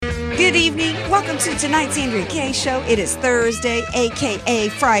Good evening. Welcome to tonight's Andrea Kaye Show. It is Thursday, a.k.a.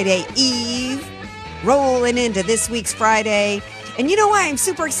 Friday Eve. Rolling into this week's Friday. And you know why I'm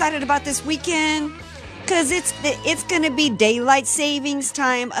super excited about this weekend? Because it's going to be daylight savings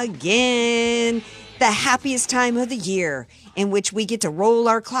time again. The happiest time of the year, in which we get to roll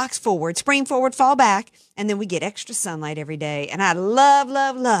our clocks forward, spring forward, fall back, and then we get extra sunlight every day. And I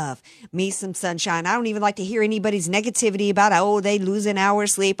love me some sunshine. I don't even like to hear anybody's negativity about, oh, they lose an hour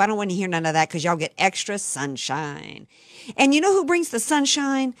of sleep. I don't want to hear none of that because y'all get extra sunshine. And you know who brings the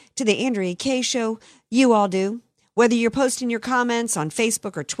sunshine to the Andrea Kaye Show? You all do. Whether you're posting your comments on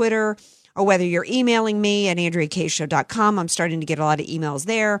Facebook or Twitter, or whether you're emailing me at AndreaKayeShow.com. I'm starting to get a lot of emails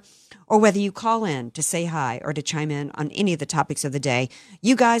there. Or whether you call in to say hi or to chime in on any of the topics of the day.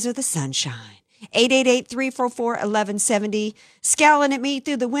 You guys are the sunshine. 888-344-1170. Scowling at me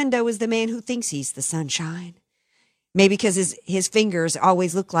through the window is the man who thinks he's the sunshine. Maybe because his fingers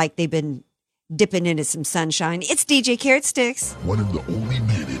always look like they've been dipping into some sunshine. It's DJ Carrot Sticks. One of the only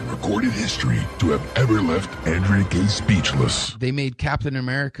men in recorded history to have ever left Andrea Kaye speechless. They made Captain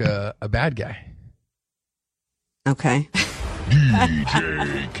America a bad guy. Okay.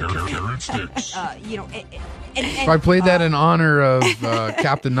 DJ Carrot Sticks. So I played that in honor of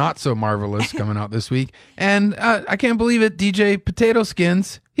Captain Not So Marvelous coming out this week. And I can't believe it, DJ Potato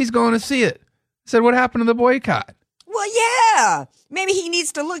Skins, he's going to see it. Said, what happened to the boycott? Well, yeah. Maybe he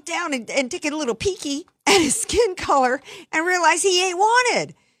needs to look down and take a little peeky at his skin color and realize he ain't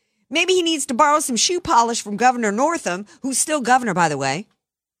wanted. Maybe he needs to borrow some shoe polish from Governor Northam, who's still governor, by the way.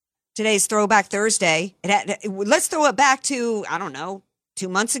 Today's Throwback Thursday. Let's throw it back to, 2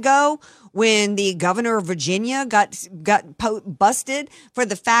 months ago when the governor of Virginia got busted for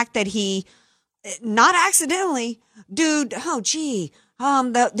the fact that he, not accidentally, the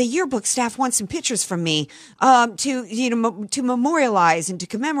yearbook staff wants some pictures from me to memorialize and to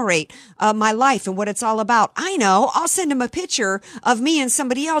commemorate my life and what it's all about. I know. I'll send him a picture of me and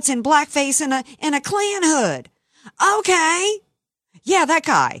somebody else in blackface and a Klan hood. Okay. Yeah, that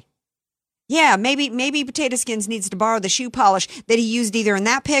guy. Yeah, maybe Potato Skins needs to borrow the shoe polish that he used either in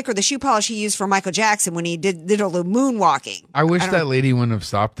that pic or the shoe polish he used for Michael Jackson when he did all the moonwalking. I wish that lady wouldn't have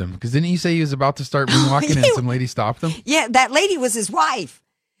stopped him. Because didn't he say he was about to start moonwalking and some lady stopped him? Yeah, that lady was his wife.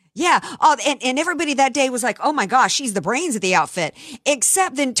 Yeah. Oh, and everybody that day was like, oh my gosh, she's the brains of the outfit.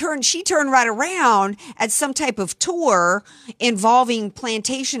 Except then she turned right around at some type of tour involving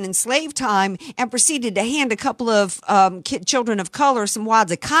plantation and slave time and proceeded to hand a couple of children of color some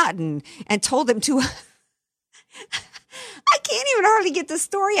wads of cotton and told them to, I can't even hardly get the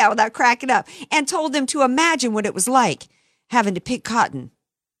story out without cracking up, and told them to imagine what it was like having to pick cotton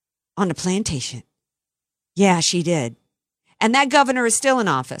on a plantation. Yeah, she did. And that governor is still in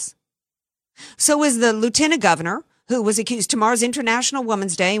office. So is the lieutenant governor, who was accused. Tomorrow's International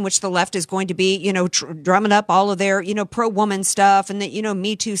Women's Day, in which the left is going to be, drumming up all of their, pro-woman stuff and the,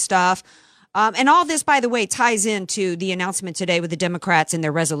 Me Too stuff. And all this, by the way, ties into the announcement today with the Democrats and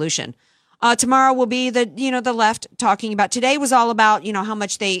their resolution. Tomorrow will be the left talking about. Today was all about, how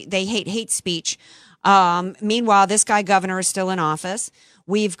much they hate hate speech. Meanwhile, this guy governor is still in office.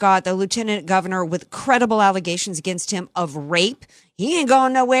 We've got the lieutenant governor with credible allegations against him of rape. He ain't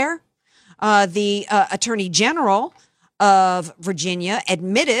going nowhere. The attorney general of Virginia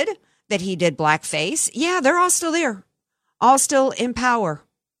admitted that he did blackface. Yeah, they're all still there. All still in power.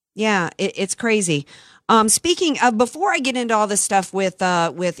 Yeah, it's crazy. Speaking of, before I get into all this stuff with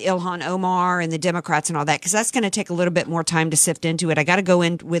Ilhan Omar and the Democrats and all that, because that's going to take a little bit more time to sift into it, I got to go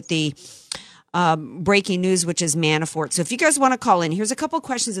in with the breaking news, which is Manafort. So if you guys want to call in, here's a couple of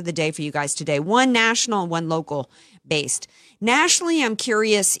questions of the day for you guys today. One national and one local based. Nationally, I'm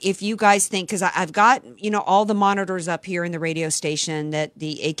curious if you guys think, because I've got, all the monitors up here in the radio station that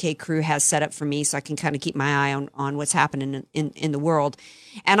the AK crew has set up for me, so I can kind of keep my eye on what's happening in the world.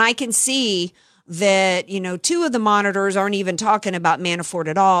 And I can see that, two of the monitors aren't even talking about Manafort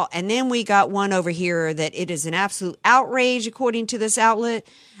at all. And then we got one over here that it is an absolute outrage, according to this outlet,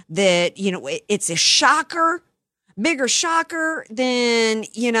 that, it's a shocker, bigger shocker than,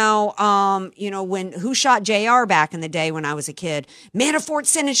 when who shot JR back in the day when I was a kid. Manafort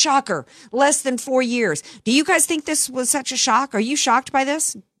Senate shocker, less than 4 years. Do you guys think this was such a shock? Are you shocked by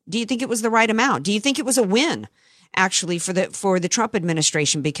this? Do you think it was the right amount? Do you think it was a win, actually, for the Trump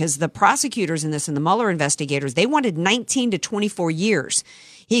administration? Because the prosecutors in this and the Mueller investigators, they wanted 19 to 24 years.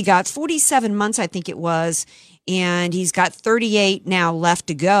 He got 47 months, I think it was. And he's got 38 now left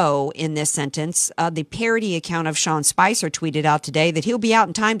to go in this sentence. The parody account of Sean Spicer tweeted out today that he'll be out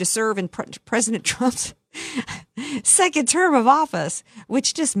in time to serve in President Trump's second term of office,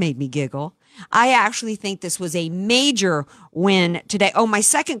 which just made me giggle. I actually think this was a major win today. Oh, my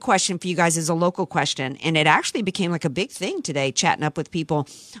second question for you guys is a local question, and it actually became like a big thing today, chatting up with people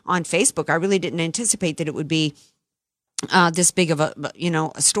on Facebook. I really didn't anticipate that it would be this big of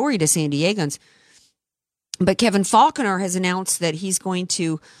a story to San Diegans. But Kevin Faulconer has announced that he's going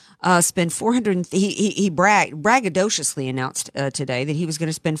to spend he braggadociously announced today that he was going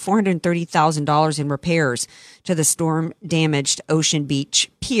to spend $430,000 in repairs to the storm-damaged Ocean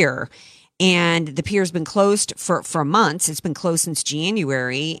Beach pier. And the pier's been closed for months. It's been closed since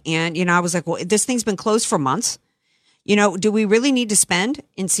January. And, I was like, well, this thing's been closed for months. Do we really need to spend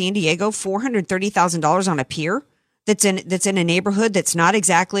in San Diego $430,000 on a pier that's in a neighborhood that's not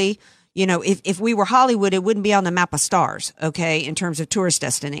exactly, if we were Hollywood, it wouldn't be on the map of stars, okay, in terms of tourist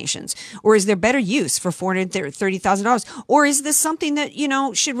destinations? Or is there better use for $430,000? Or is this something that,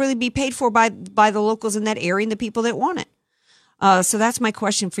 should really be paid for by the locals in that area and the people that want it? So that's my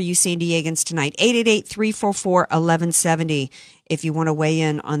question for you San Diegans tonight. 888-344-1170 if you want to weigh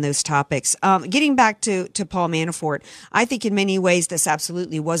in on those topics. Getting back to Paul Manafort, I think in many ways this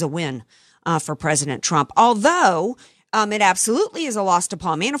absolutely was a win for President Trump, although it absolutely is a loss to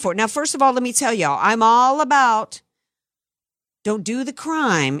Paul Manafort. Now, first of all, let me tell y'all, I'm all about don't do the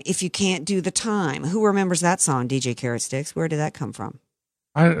crime if you can't do the time. Who remembers that song, DJ Carrot Sticks? Where did that come from?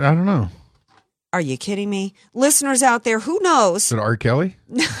 I don't know. Are you kidding me? Listeners out there, who knows? Is it R. Kelly?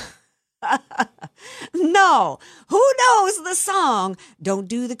 No. Who knows the song, Don't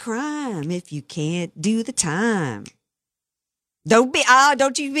Do the Crime If You Can't Do the Time? Don't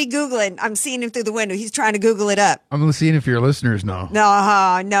you be Googling. I'm seeing him through the window. He's trying to Google it up. I'm seeing if your listeners know.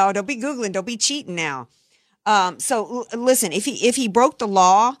 No, don't be Googling. Don't be cheating now. So listen, if he broke the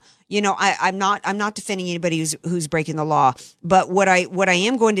law, I'm not defending anybody who's breaking the law. But what I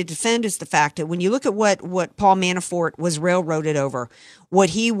am going to defend is the fact that when you look at what Paul Manafort was railroaded over, what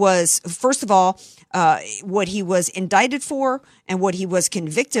he was, first of all, what he was indicted for and what he was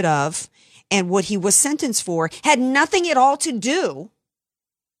convicted of and what he was sentenced for had nothing at all to do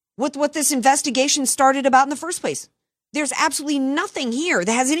with what this investigation started about in the first place. There's absolutely nothing here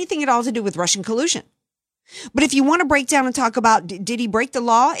that has anything at all to do with Russian collusion. But if you want to break down and talk about, did he break the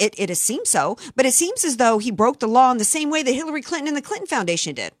law? It seems so, but it seems as though he broke the law in the same way that Hillary Clinton and the Clinton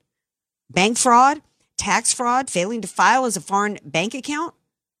Foundation did. Bank fraud, tax fraud, failing to file as a foreign bank account.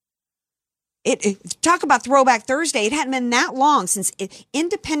 Talk about Throwback Thursday. It hadn't been that long since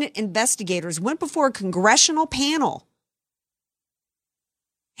independent investigators went before a congressional panel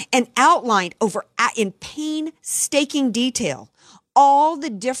and outlined in painstaking detail all the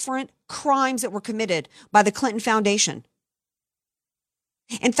different crimes that were committed by the Clinton Foundation.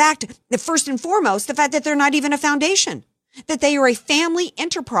 In fact, first and foremost, the fact that they're not even a foundation, that they are a family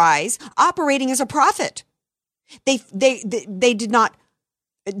enterprise operating as a profit. They did not,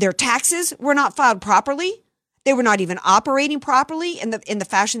 their taxes were not filed properly. They were not even operating properly in the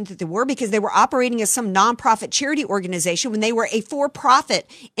fashion that they were, because they were operating as some nonprofit charity organization when they were a for-profit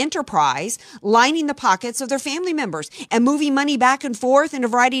enterprise lining the pockets of their family members and moving money back and forth in a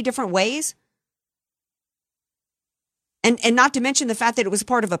variety of different ways. And not to mention the fact that it was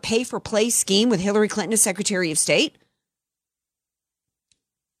part of a pay-for-play scheme with Hillary Clinton as Secretary of State.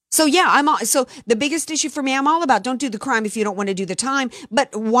 So yeah, so the biggest issue for me, I'm all about don't do the crime if you don't want to do the time.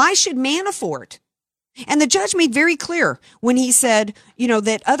 But why should Manafort? And the judge made very clear when he said,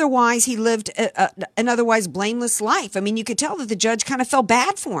 that otherwise he lived an otherwise blameless life. I mean, you could tell that the judge kind of felt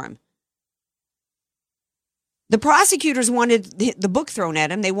bad for him. The prosecutors wanted the book thrown at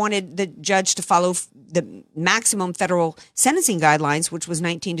him. They wanted the judge to follow the maximum federal sentencing guidelines, which was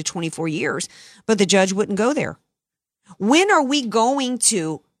 19 to 24 years. But the judge wouldn't go there. When are we going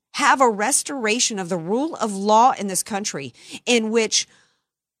to have a restoration of the rule of law in this country in which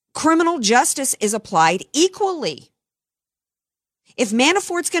criminal justice is applied equally? If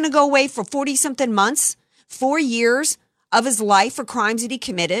Manafort's going to go away for 40-something months, 4 years of his life for crimes that he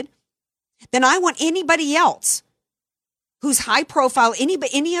committed, then I want anybody else who's high profile,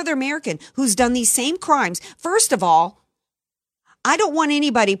 any other American who's done these same crimes. First of all, I don't want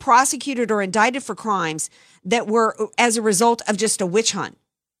anybody prosecuted or indicted for crimes that were as a result of just a witch hunt.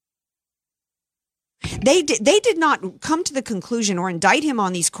 They did not come to the conclusion or indict him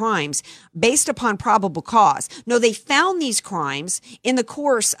on these crimes based upon probable cause. No, they found these crimes in the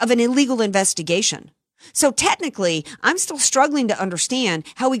course of an illegal investigation. So technically, I'm still struggling to understand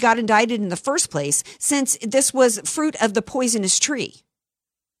how he got indicted in the first place, since this was fruit of the poisonous tree.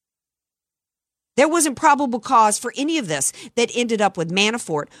 There wasn't probable cause for any of this that ended up with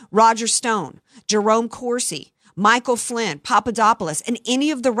Manafort, Roger Stone, Jerome Corsi, Michael Flynn, Papadopoulos, and any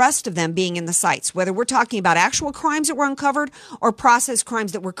of the rest of them being in the sites, whether we're talking about actual crimes that were uncovered or process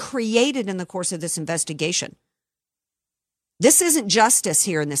crimes that were created in the course of this investigation. This isn't justice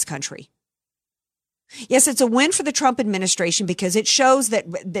here in this country. Yes, it's a win for the Trump administration because it shows that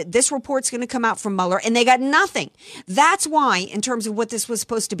this report's going to come out from Mueller and they got nothing. That's why, in terms of what this was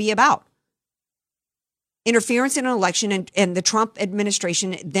supposed to be about, interference in an election and the Trump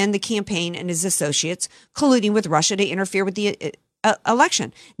administration, then the campaign and his associates colluding with Russia to interfere with the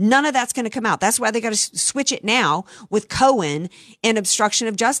election. None of that's going to come out. That's why they got to switch it now with Cohen and obstruction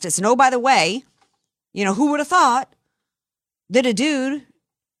of justice. And oh, by the way, who would have thought that a dude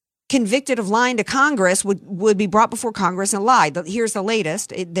convicted of lying to Congress would be brought before Congress and lied. Here's the latest,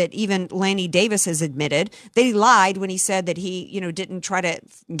 that even Lanny Davis has admitted that he lied when he said that he, didn't try to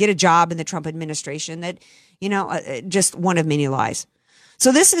get a job in the Trump administration, that, just one of many lies.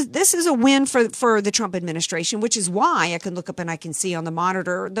 So this is a win for the Trump administration, which is why I can look up and I can see on the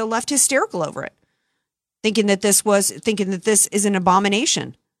monitor the left hysterical over it, thinking that this is an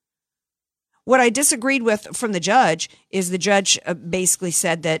abomination. What I disagreed with from the judge is the judge basically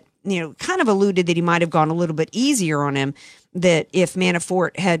said that, kind of alluded that he might have gone a little bit easier on him, that if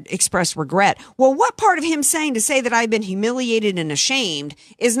Manafort had expressed regret. Well, what part of him saying to say that I've been humiliated and ashamed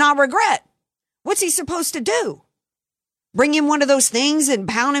is not regret? What's he supposed to do? Bring him one of those things and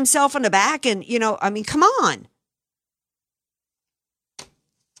pound himself on the back and, come on.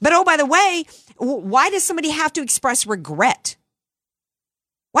 But oh, by the way, why does somebody have to express regret?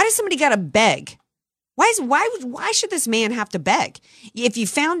 Why does somebody got to beg? Why should this man have to beg? If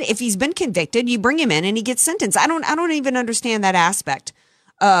he's been convicted, you bring him in and he gets sentenced. I don't even understand that aspect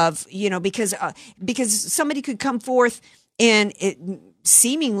of, because somebody could come forth and it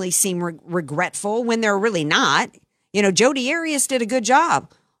seemingly seem regretful when they're really not. Jodi Arias did a good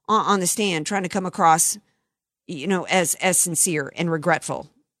job on the stand trying to come across, as sincere and regretful.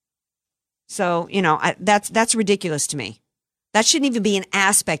 So, that's ridiculous to me. That shouldn't even be an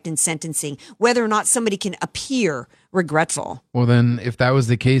aspect in sentencing, whether or not somebody can appear regretful. Well, then if that was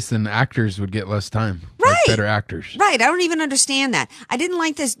the case, then actors would get less time. Right. Like better actors. Right. I don't even understand that. I didn't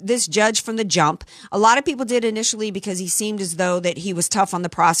like this judge from the jump. A lot of people did initially because he seemed as though that he was tough on the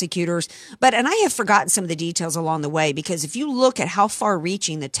prosecutors. And I have forgotten some of the details along the way, because if you look at how far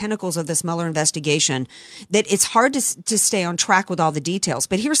reaching the tentacles of this Mueller investigation, that it's hard to stay on track with all the details.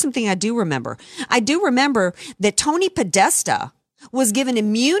 But here's something I do remember. I do remember that Tony Podesta was given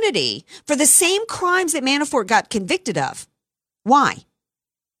immunity for the same crimes that Manafort got convicted of. Why?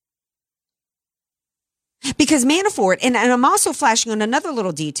 Because Manafort, and I'm also flashing on another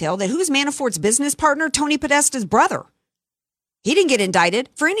little detail, that who's Manafort's business partner? Tony Podesta's brother. He didn't get indicted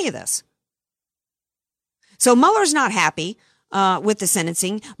for any of this. So Mueller's not happy with the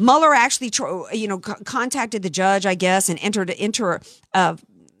sentencing. Mueller actually, contacted the judge, I guess, and entered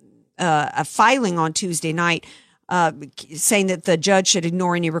a filing on Tuesday night saying that the judge should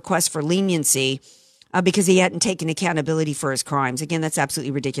ignore any request for leniency because he hadn't taken accountability for his crimes. Again, that's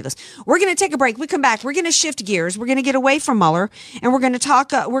absolutely ridiculous. We're going to take a break. We come back. We're going to shift gears. We're going to get away from Mueller, and we're going to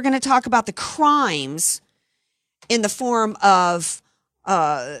talk. We're going to talk about the crimes in the form of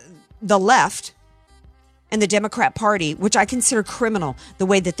the left and the Democrat Party, which I consider criminal, the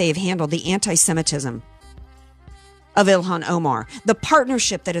way that they have handled the anti-Semitism of Ilhan Omar, the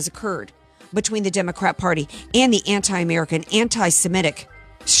partnership that has occurred between the Democrat Party and the anti-American, anti-Semitic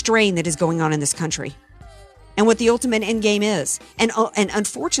strain that is going on in this country, and what the ultimate end game is, and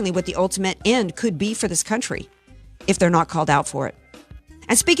unfortunately what the ultimate end could be for this country if they're not called out for it.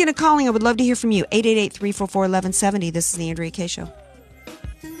 And speaking of calling, I would love to hear from you. 888-344-1170. This is the Andrea Kaye Show.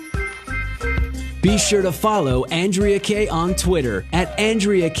 Be sure to follow Andrea Kaye on Twitter at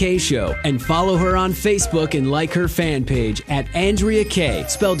Andrea Kaye Show, and follow her on Facebook and like her fan page at Andrea Kaye,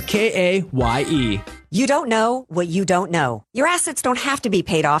 spelled Kaye. You don't know what you don't know. Your assets don't have to be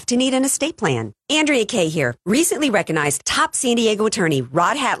paid off to need an estate plan. Andrea Kaye here. Recently recognized top San Diego attorney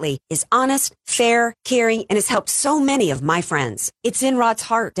Rod Hatley is honest, fair, caring, and has helped so many of my friends. It's in Rod's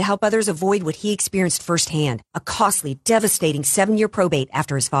heart to help others avoid what he experienced firsthand, a costly, devastating 7-year probate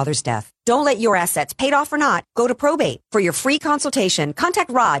after his father's death. Don't let your assets, paid off or not, go to probate. For your free consultation,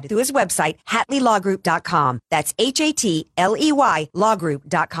 contact Rod through his website, HatleyLawGroup.com. That's HATLEY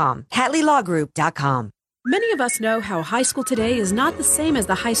lawgroup.com. HatleyLawGroup.com. Many of us know how high school today is not the same as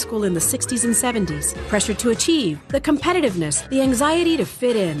the high school in the 60s and 70s. Pressure to achieve, the competitiveness, the anxiety to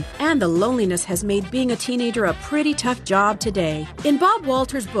fit in, and the loneliness has made being a teenager a pretty tough job today. In Bob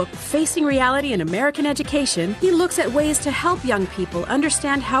Walter's book, Facing Reality in American Education, he looks at ways to help young people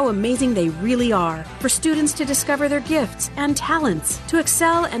understand how amazing they really are, for students to discover their gifts and talents, to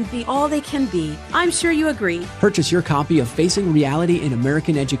excel and be all they can be. I'm sure you agree. Purchase your copy of Facing Reality in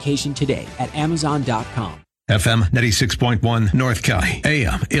American Education today at Amazon.com. FM 96.1 North County,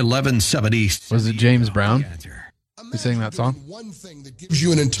 AM 1170. Was it James Brown who sang that song? One thing that gives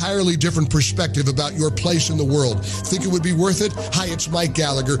you an entirely different perspective about your place in the world. Think it would be worth it? Hi, it's Mike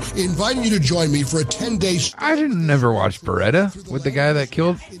Gallagher, inviting you to join me for a 10-day... I didn't never watch Beretta with the guy that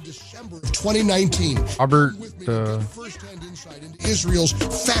killed... of 2019. Robert... First-hand insight into Israel's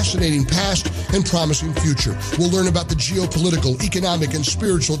fascinating past and promising future. We'll learn about the geopolitical, economic, and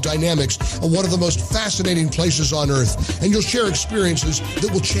spiritual dynamics of one of the most fascinating places on earth. And you'll share experiences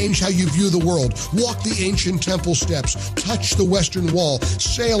that will change how you view the world. Walk the ancient temple steps, touch the Western Wall,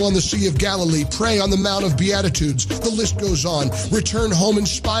 sail on the Sea of Galilee, pray on the Mount of Beatitudes. The list goes on. Return home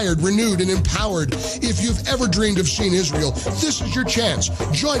inspired, renewed, and empowered. If you've ever dreamed of seeing Israel, this is your chance.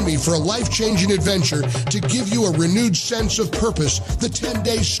 Join me for a life-changing adventure to give you a renewed sense of purpose. The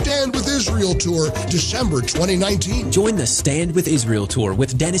 10-day Stand with Israel Tour, December 2019. Join the Stand with Israel Tour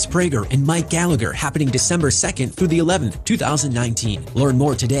with Dennis Prager and Mike Gallagher, happening December 2nd through the 11th, 2019. Learn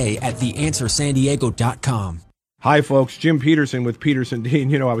more today at theanswersandiego.com. Hi, folks. Jim Peterson with Peterson Dean.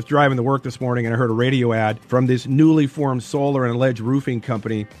 You know, I was driving to work this morning and I heard a radio ad from this newly formed solar and ledge roofing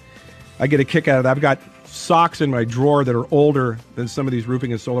company. I get a kick out of that. I've got socks in my drawer that are older than some of these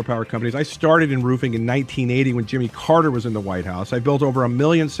roofing and solar power companies. I started in roofing in 1980 when Jimmy Carter was in the White House. I built over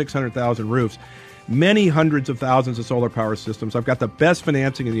 1,600,000 roofs, many hundreds of thousands of solar power systems. I've got the best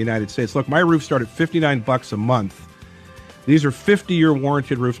financing in the United States. Look, my roofs start at $59 a month. These are 50-year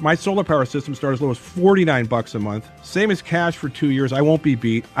warranted roofs. My solar power systems start as low as $49 a month. Same as cash for 2 years. I won't be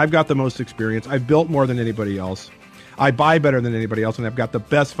beat. I've got the most experience. I've built more than anybody else. I buy better than anybody else, and I've got the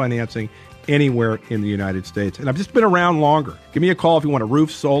best financing anywhere in the United States. And I've just been around longer. Give me a call if you want a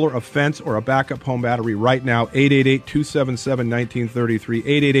roof, solar, a fence, or a backup home battery right now.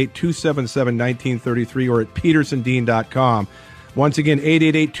 888-277-1933, 888-277-1933, or at petersondean.com. Once again,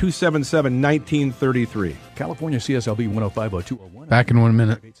 888-277-1933. California CSLB 1050201. Back in 1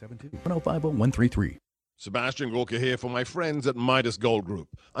 minute. 1050133. Sebastian Gorka here for my friends at Midas Gold Group.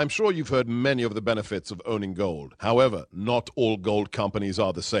 I'm sure you've heard many of the benefits of owning gold. However, not all gold companies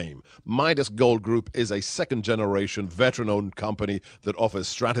are the same. Midas Gold Group is a second-generation, veteran-owned company that offers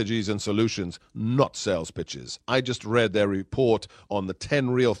strategies and solutions, not sales pitches. I just read their report on the 10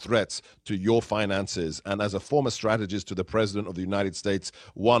 real threats to your finances, and as a former strategist to the President of the United States,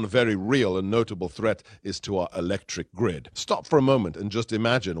 one very real and notable threat is to our electric grid. Stop for a moment and just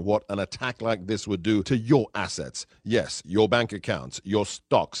imagine what an attack like this would do to your assets. Yes, your bank accounts, your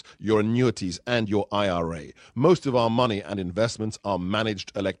stocks, your annuities, and your IRA. Most of our money and investments are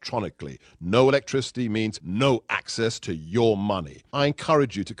managed electronically. No electricity means no access to your money. I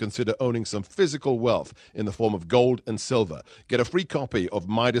encourage you to consider owning some physical wealth in the form of gold and silver. Get a free copy of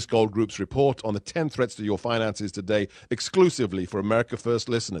Midas Gold Group's report on the 10 threats to your finances today, exclusively for America First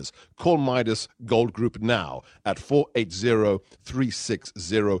listeners. Call Midas Gold Group now at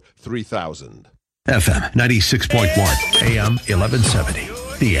 480-360-3000. FM 96.1, AM 1170.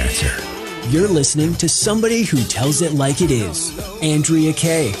 The Answer. You're listening to somebody who tells it like it is. Andrea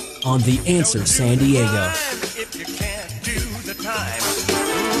Kaye on The Answer San Diego. If you can't do the time.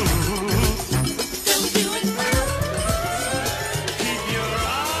 Keep your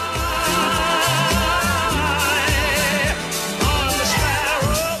eye on the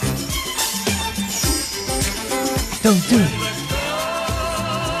sparrow. Don't do it.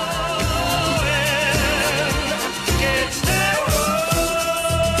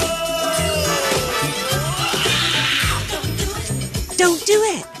 Don't do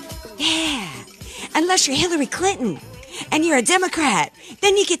it. Yeah. Unless you're Hillary Clinton and you're a Democrat,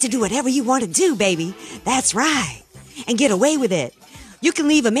 then you get to do whatever you want to do, baby. That's right. And get away with it. You can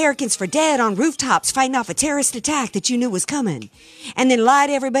leave Americans for dead on rooftops fighting off a terrorist attack that you knew was coming, and then lie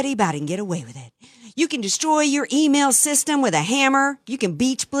to everybody about it and get away with it. You can destroy your email system with a hammer. You can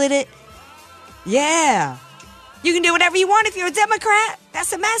beach split it. Yeah. You can do whatever you want if you're a Democrat.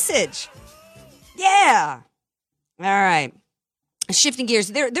 That's a message. Yeah. All right. Shifting gears,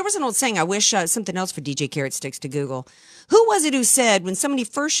 there was an old saying, I wish something else for DJ Carrot Sticks to Google. Who was it who said, when somebody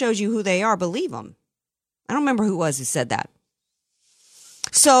first shows you who they are, believe them? I don't remember who it was who said that.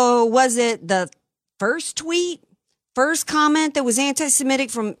 So was it the first tweet, first comment that was anti-Semitic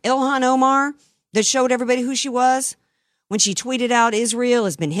from Ilhan Omar that showed everybody who she was when she tweeted out Israel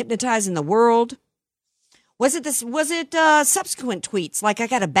has been hypnotizing the world? Was it subsequent tweets like I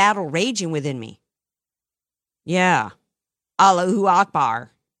got a battle raging within me? Yeah. Allahu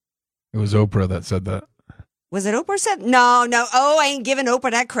Akbar. It was Oprah that said that. Was it Oprah said? No. Oh, I ain't giving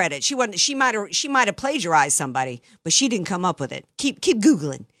Oprah that credit. She wasn't. She might have plagiarized somebody, but she didn't come up with it. Keep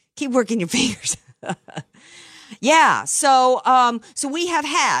Googling. Keep working your fingers. Yeah. So we have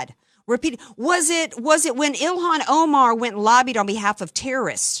had repeated. Was it when Ilhan Omar went and lobbied on behalf of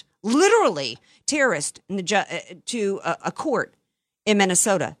terrorists, literally terrorists, to a court in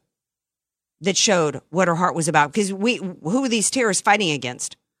Minnesota that showed what her heart was about? Because who are these terrorists fighting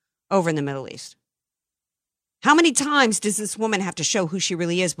against over in the Middle East? How many times does this woman have to show who she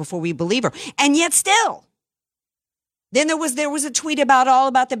really is before we believe her? And yet still. Then there was a tweet all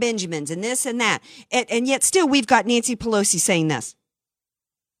about the Benjamins and this and that. And yet still we've got Nancy Pelosi saying this.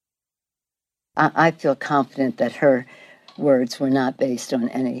 I feel confident that her words were not based on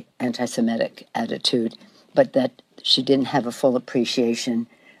any anti-Semitic attitude, but that she didn't have a full appreciation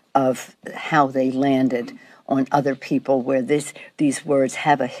of how they landed on other people, where these words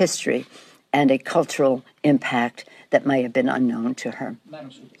have a history and a cultural impact that may have been unknown to her.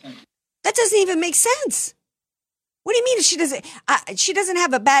 That doesn't even make sense. What do you mean she doesn't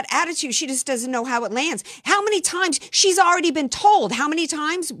have a bad attitude? She just doesn't know how it lands. How many times she's already been told? How many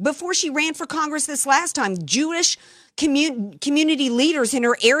times before she ran for Congress this last time? Jewish community leaders in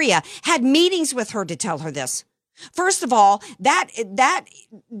her area had meetings with her to tell her this. First of all, that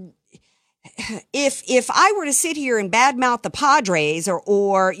if I were to sit here and badmouth the Padres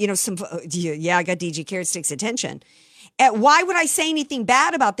or I got DJ Carrot Stick's attention. Why would I say anything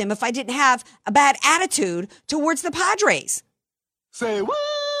bad about them if I didn't have a bad attitude towards the Padres? Say what?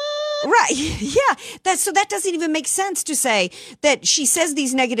 Right. Yeah. So that doesn't even make sense to say that she says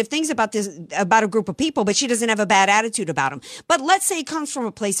these negative things about a group of people, but she doesn't have a bad attitude about them. But let's say it comes from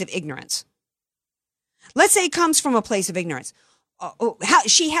a place of ignorance.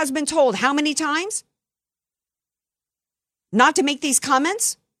 She has been told how many times not to make these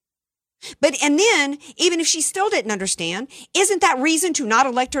comments? And then, even if she still didn't understand, isn't that reason to not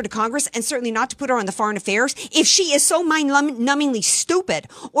elect her to Congress and certainly not to put her on the foreign affairs? If she is so mind-numbingly stupid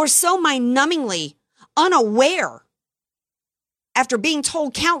or so mind-numbingly unaware after being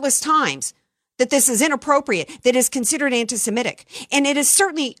told countless times that this is inappropriate, that is considered anti-Semitic. And it is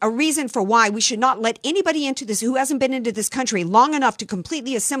certainly a reason for why we should not let anybody into this who hasn't been into this country long enough to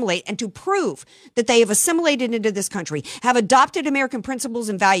completely assimilate and to prove that they have assimilated into this country, have adopted American principles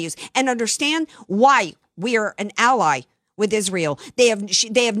and values, and understand why we are an ally with Israel. They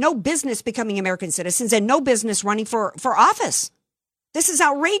have no business becoming American citizens and no business running for office. This is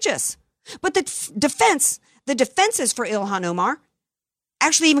outrageous. But the defenses for Ilhan Omar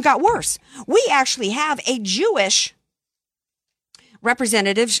actually even got worse. We actually have a Jewish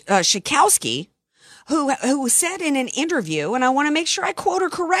representative, Schakowsky, who said in an interview, and I want to make sure I quote her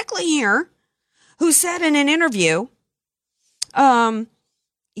correctly here, who said in an interview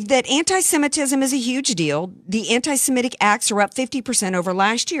that anti-Semitism is a huge deal. The anti-Semitic acts are up 50% over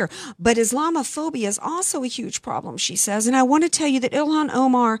last year. But Islamophobia is also a huge problem, she says. And I want to tell you that Ilhan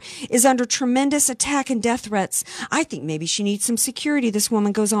Omar is under tremendous attack and death threats. I think maybe she needs some security, this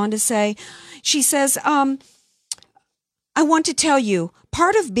woman goes on to say. She says, I want to tell you,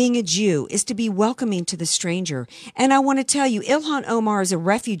 part of being a Jew is to be welcoming to the stranger. And I want to tell you, Ilhan Omar is a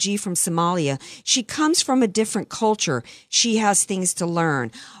refugee from Somalia. She comes from a different culture. She has things to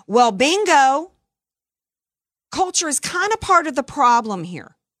learn. Well, bingo. Culture is kind of part of the problem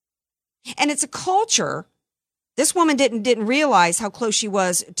here. And it's a culture. This woman didn't realize how close she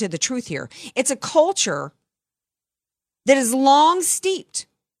was to the truth here. It's a culture that is long steeped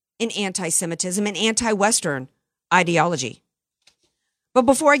in anti-Semitism and anti-Western ideology. But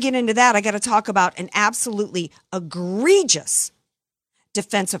before I get into that, I got to talk about an absolutely egregious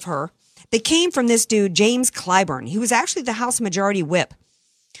defense of her that came from this dude, James Clyburn. He was actually the House Majority Whip,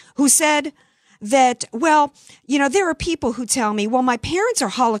 who said that, well, there are people who tell me, well, my parents are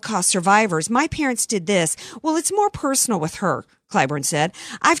Holocaust survivors. My parents did this. Well, it's more personal with her, Clyburn said.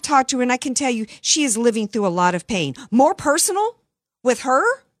 I've talked to her and I can tell you she is living through a lot of pain. More personal with her?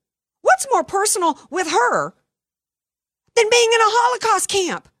 What's more personal with her than being in a Holocaust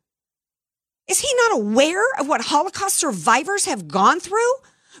camp? Is he not aware of what Holocaust survivors have gone through?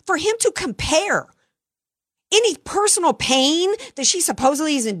 For him to compare any personal pain that she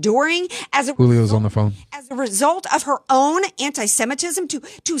supposedly is enduring Julio's on the phone. As a result of her own anti-Semitism,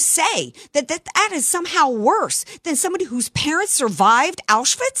 to say that is somehow worse than somebody whose parents survived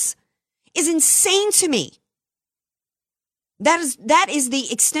Auschwitz is insane to me. That is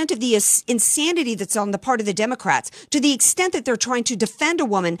the extent of the insanity that's on the part of the Democrats, to the extent that they're trying to defend a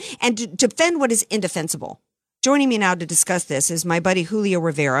woman and to defend what is indefensible. Joining me now to discuss this is my buddy Julio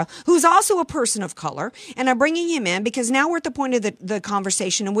Rivera, who's also a person of color. And I'm bringing him in because now we're at the point of the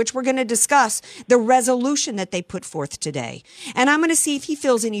conversation in which we're going to discuss the resolution that they put forth today. And I'm going to see if he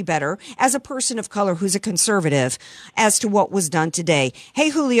feels any better as a person of color who's a conservative as to what was done today. Hey,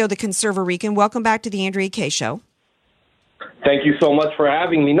 Julio, the Conservarican, welcome back to the Andrea Kaye Show. Thank you so much for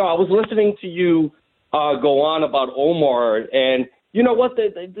having me. No, I was listening to you go on about Omar, and you know what?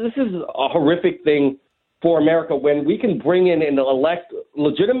 This is a horrific thing for America when we can bring in and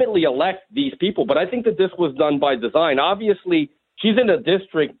legitimately elect these people. But I think that this was done by design. Obviously, she's in a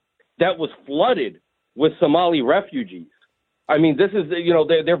district that was flooded with Somali refugees. I mean, this is,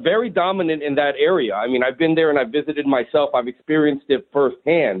 they're very dominant in that area. I mean, I've been there and I've visited myself. I've experienced it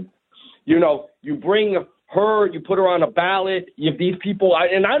firsthand. You bring her, you put her on a ballot. If these people, I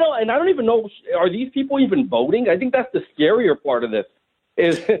don't even know, are these people even voting? I think that's the scarier part of this.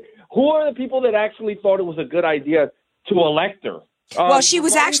 Is who are the people that actually thought it was a good idea to elect her? Well, she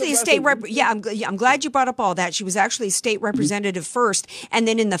was actually a state rep. Yeah, I'm glad you brought up all that. She was actually a state representative first, and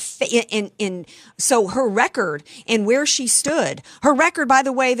then so her record and where she stood, her record, by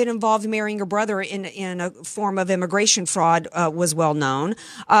the way, that involved marrying her brother in a form of immigration fraud was well known,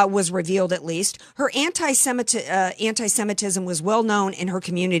 was revealed at least. Her anti-Semitism was well known in her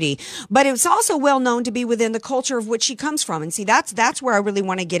community, but it was also well known to be within the culture of which she comes from. And see, that's where I really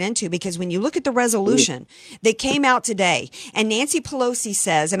want to get into, because when you look at the resolution that came out today, and Nancy Pelosi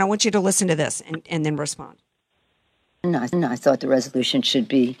says, and I want you to listen to this and then respond. No, I thought the resolution should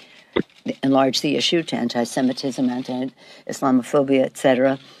be enlarge the issue to anti-Semitism, anti-Islamophobia,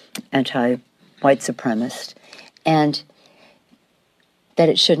 etc., anti-white supremacist, and that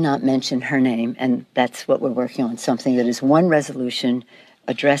it should not mention her name. And that's what we're working on, something that is one resolution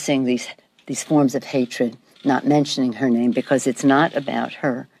addressing these forms of hatred, not mentioning her name, because it's not about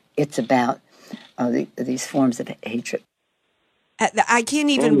her. It's about these forms of hatred. I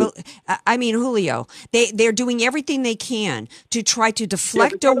can't even. Julio, they're doing everything they can to try to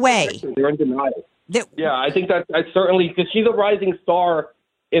deflect away. They're in denial. I think that's certainly, because she's a rising star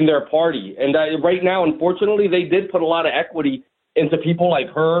in their party, and right now, unfortunately, they did put a lot of equity into people like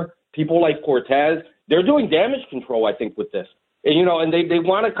her, people like Cortez. They're doing damage control, I think, with this, and they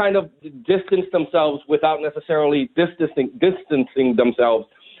want to kind of distance themselves without necessarily distancing themselves,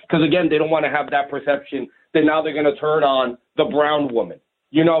 because again, they don't want to have that perception that now they're going to turn on the brown woman,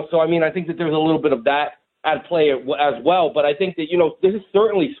 So, I mean, I think that there's a little bit of that at play as well. But I think that, this is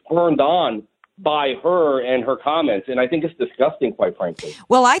certainly spurned on by her and her comments. And I think it's disgusting, quite frankly.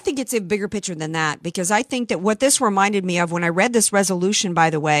 Well, I think it's a bigger picture than that, because I think that what this reminded me of when I read this resolution, by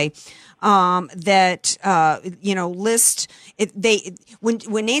the way, when Nancy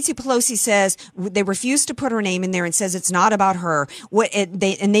Pelosi says they refuse to put her name in there and says it's not about her,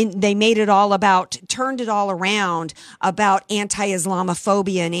 they made it all about, turned it all around about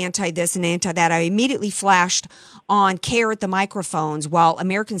anti-Islamophobia and anti-this and anti-that. I immediately flashed on Care at the microphones while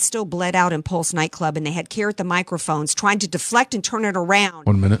Americans still bled out in Pulse nightclub, and they had Care at the microphones trying to deflect and turn it around.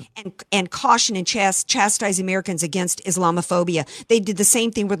 1 minute. And caution and chastise Americans against Islamophobia. They did the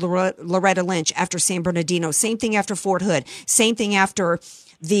same thing with Loretta Lynch after San Bernardino, same thing after Fort Hood, same thing after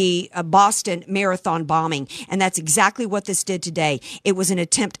the Boston Marathon bombing. And that's exactly what this did today. It was an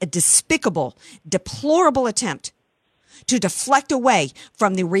attempt, a despicable, deplorable attempt to deflect away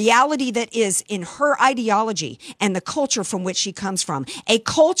from the reality that is in her ideology and the culture from which she comes from. A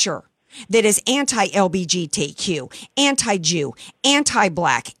culture that is anti-LGBTQ, anti-Jew,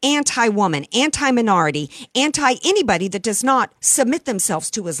 anti-black, anti-woman, anti-minority, anti-anybody that does not submit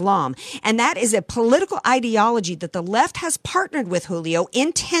themselves to Islam. And that is a political ideology that the left has partnered with, Julio,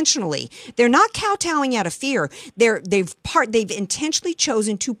 intentionally. They're not kowtowing out of fear. They've intentionally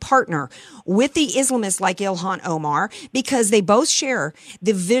chosen to partner with the Islamists like Ilhan Omar, because they both share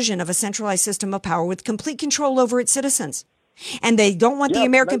the vision of a centralized system of power with complete control over its citizens. And they don't want the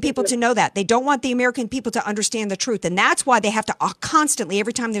American people to know that. They don't want the American people to understand the truth. And that's why they have to constantly,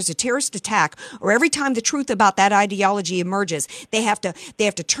 every time there's a terrorist attack or every time the truth about that ideology emerges, they have to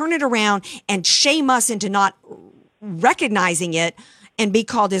turn it around and shame us into not recognizing it and be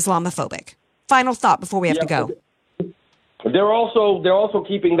called Islamophobic. Final thought before we have to go. They're also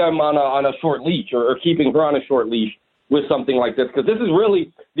keeping them on a short leash, or keeping her on a short leash with something like this, because this is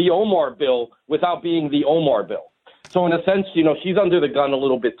really the Omar bill without being the Omar bill. So in a sense, she's under the gun a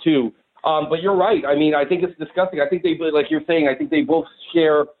little bit too. But you're right. I mean, I think it's disgusting. I think they, like you're saying, I think they both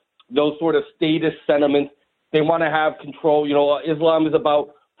share those sort of statist sentiments. They want to have control. Islam is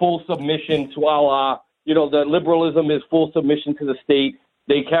about full submission to Allah. the liberalism is full submission to the state.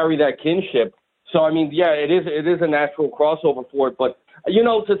 They carry that kinship. So, I mean, yeah, it is a natural crossover for it. But,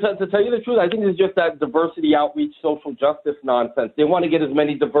 to tell you the truth, I think it's just that diversity outreach, social justice nonsense. They want to get as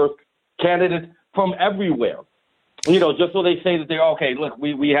many diverse candidates from everywhere, just so they say that they're, okay, look,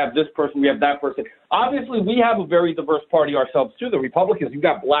 we have this person, we have that person. Obviously, we have a very diverse party ourselves, too. The Republicans, you've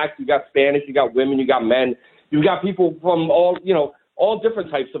got blacks, you've got Spanish, you've got women, you've got men. You've got people from all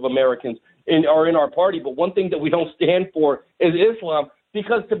different types of Americans are in our party. But one thing that we don't stand for is Islam.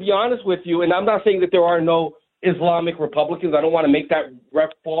 Because to be honest with you, and I'm not saying that there are no Islamic Republicans. I don't want to make that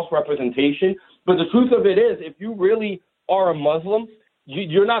false representation. But the truth of it is, if you really are a Muslim,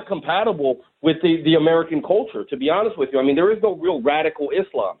 you're not compatible with the American culture, to be honest with you. I mean, there is no real radical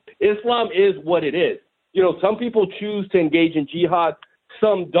Islam. Islam is what it is. Some people choose to engage in jihad,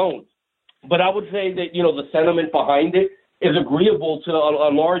 some don't. But I would say that, the sentiment behind it is agreeable to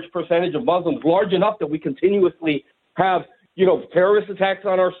a large percentage of Muslims, large enough that we continuously have, terrorist attacks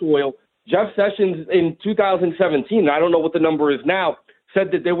on our soil. Jeff Sessions in 2017, I don't know what the number is now, said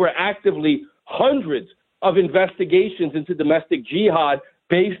that there were actively hundreds of investigations into domestic jihad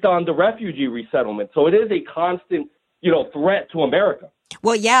based on the refugee resettlement. So it is a constant, threat to America.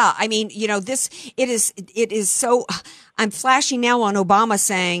 Well, yeah. I mean, it is so, I'm flashing now on Obama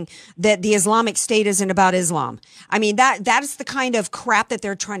saying that the Islamic State isn't about Islam. I mean, that's the kind of crap that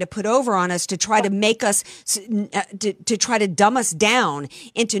they're trying to put over on us to try to make us, to try to dumb us down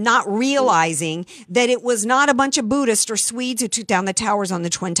into not realizing that it was not a bunch of Buddhists or Swedes who took down the towers on the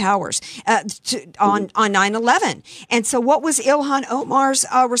Twin Towers, on 9/11. And so what was Ilhan Omar's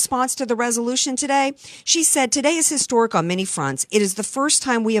response to the resolution today? She said, today is historic on many fronts. It is the first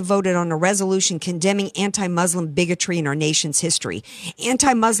time we have voted on a resolution condemning anti-Muslim bigotry in our nation's history.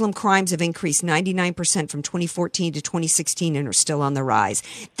 Anti-Muslim crimes have increased 99% from 2014 to 2016 and are still on the rise.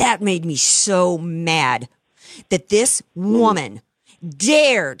 That made me so mad that this woman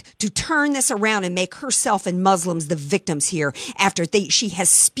dared to turn this around and make herself and Muslims the victims here after she has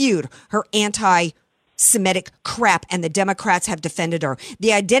spewed her anti-Semitic crap, and the Democrats have defended her.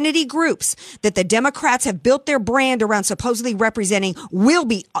 The identity groups that the Democrats have built their brand around supposedly representing will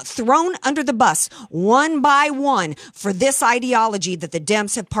be thrown under the bus one by one for this ideology that the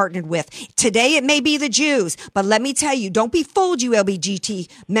Dems have partnered with. Today it may be the Jews, but let me tell you, don't be fooled, you LGBT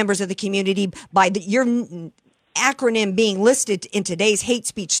members of the community, by your acronym being listed in today's hate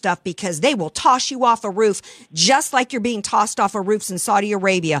speech stuff, because they will toss you off a roof just like you're being tossed off of roofs in Saudi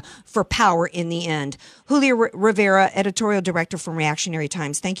Arabia for power in the end. Julio Rivera, editorial director from Reactionary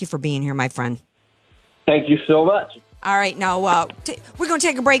Times. Thank you for being here, my friend. Thank you so much. All right, now we're going to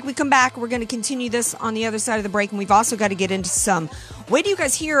take a break. We come back. We're going to continue this on the other side of the break, and we've also got to get into some. Wait do you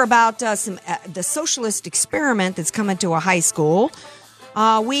guys hear about the socialist experiment that's coming to a high school?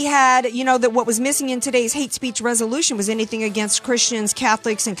 We had, that what was missing in today's hate speech resolution was anything against Christians,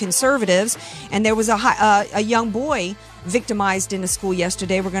 Catholics, and conservatives. And there was a young boy victimized in a school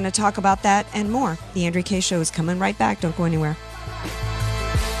yesterday. We're going to talk about that and more. The Andrea Kaye Show is coming right back. Don't go anywhere.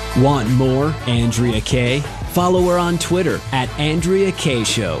 Want more Andrea Kaye? Follow her on Twitter at Andrea Kaye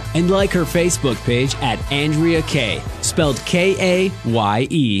Show and like her Facebook page at Andrea Kaye, spelled Kaye.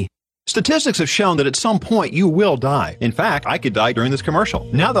 Statistics have shown that at some point you will die. In fact, I could die during this commercial.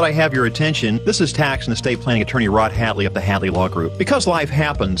 Now that I have your attention, this is tax and estate planning attorney Rod Hadley of the Hadley Law Group. Because life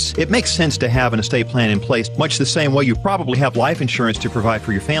happens, it makes sense to have an estate plan in place, much the same way you probably have life insurance to provide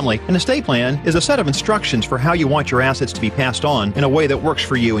for your family. An estate plan is a set of instructions for how you want your assets to be passed on in a way that works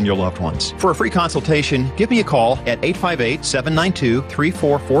for you and your loved ones. For a free consultation, give me a call at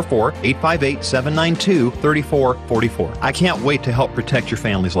 858-792-3444, 858-792-3444. I can't wait to help protect your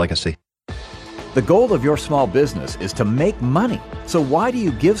family's legacy. The goal of your small business is to make money. So why do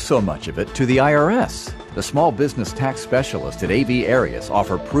you give so much of it to the IRS? The small business tax specialists at AV Arias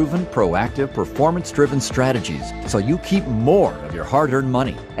offer proven, proactive, performance-driven strategies so you keep more of your hard-earned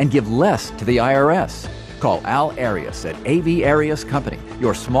money and give less to the IRS. Call Al Arias at AV Arias Company,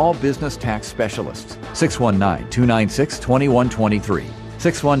 your small business tax specialists. 619-296-2123.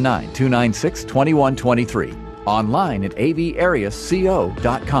 619-296-2123. Online at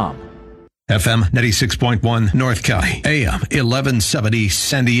avariasco.com. FM 96.1 North County, AM 1170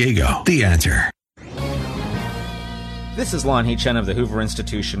 San Diego. The Answer. This is Lon He-Chen of the Hoover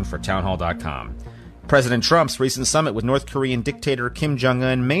Institution for Townhall.com. President Trump's recent summit with North Korean dictator Kim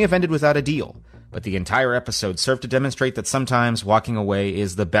Jong-un may have ended without a deal, but the entire episode served to demonstrate that sometimes walking away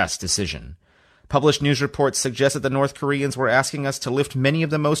is the best decision. Published news reports suggest that the North Koreans were asking us to lift many of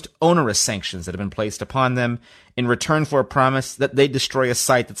the most onerous sanctions that have been placed upon them in return for a promise that they'd destroy a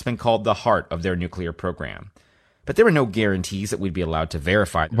site that's been called the heart of their nuclear program. but there were no guarantees that we'd be allowed to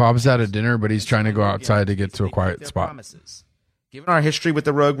verify them. Bob's at a dinner, but he's trying to go outside to get to a quiet spot. Given our history with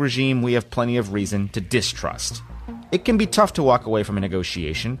the rogue regime, we have plenty of reason to distrust. It can be tough to walk away from a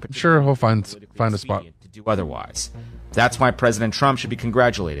negotiation, but sure, he'll find a spot to do otherwise. That's why President Trump should be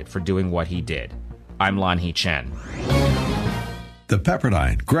congratulated for doing what he did. I'm Lan Hee Chen. The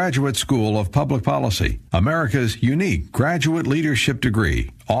Pepperdine Graduate School of Public Policy, America's unique graduate leadership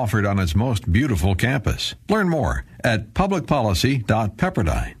degree, offered on its most beautiful campus. Learn more at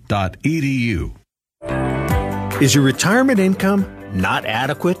publicpolicy.pepperdine.edu. Is your retirement income not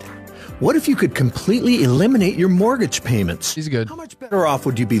adequate? What if you could completely eliminate your mortgage payments? He's good. How much better off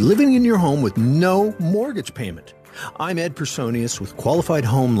would you be living in your home with no mortgage payment? I'm Ed Personius with Qualified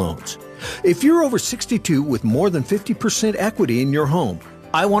Home Loans. If you're over 62 with more than 50% equity in your home,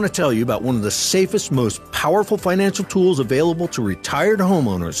 I want to tell you about one of the safest, most powerful financial tools available to retired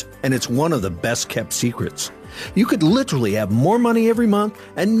homeowners, and it's one of the best kept secrets. You could literally have more money every month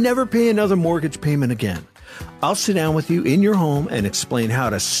and never pay another mortgage payment again. I'll sit down with you in your home and explain how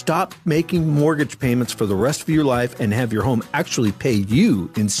to stop making mortgage payments for the rest of your life and have your home actually pay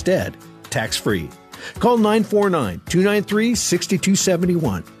you instead, tax-free. Call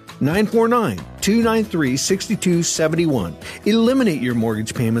 949-293-6271. 949-293-6271. Eliminate your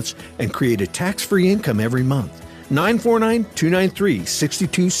mortgage payments and create a tax-free income every month.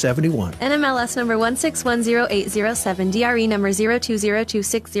 949-293-6271. NMLS number 1610807, DRE number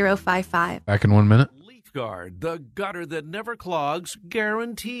 020266055. Back in 1 minute. Guard, the gutter that never clogs,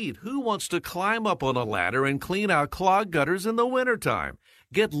 guaranteed. Who wants to climb up on a ladder and clean out clogged gutters in the wintertime?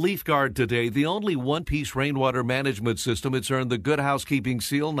 Get LeafGuard today, the only one-piece rainwater management system. It's earned the Good Housekeeping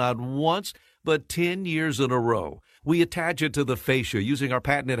seal not once, but 10 years in a row. We attach it to the fascia using our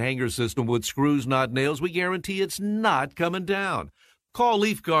patented hanger system with screws, not nails. We guarantee it's not coming down. Call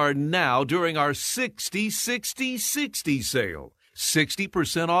LeafGuard now during our 60-60-60 sale.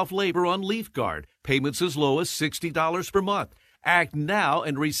 60% off labor on LeafGuard. Payments as low as $60 per month. Act now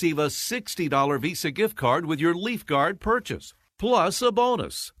and receive a $60 Visa gift card with your LeafGuard purchase. Plus a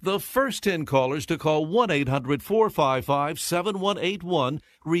bonus. The first 10 callers to call 1-800-455-7181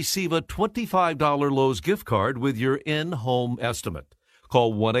 receive a $25 Lowe's gift card with your in-home estimate.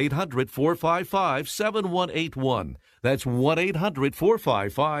 Call 1-800-455-7181. That's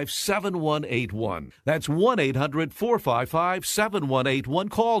 1-800-455-7181. That's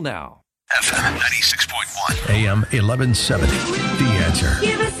 1-800-455-7181. Call now. FM 96.1, AM 1170. The Answer.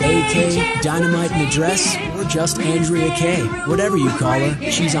 AK, Dynamite and Address, or just Andrea Kaye. Whatever you call her,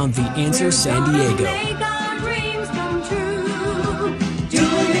 she's on The Answer San Diego.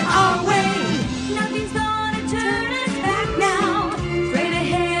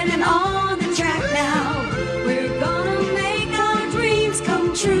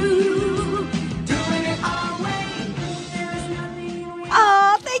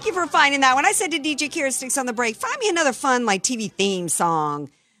 Thank you for finding that one. I said to DJ Kira Sticks on the break, find me another fun like TV theme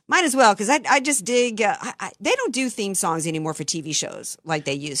song. Might as well, because I just dig. They don't do theme songs anymore for TV shows like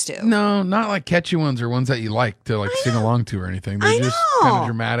they used to. No, not like catchy ones or ones that you like to like sing along to or anything. They're just kind of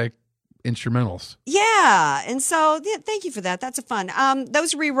dramatic instrumentals. Yeah, and so thank you for that. That's a fun.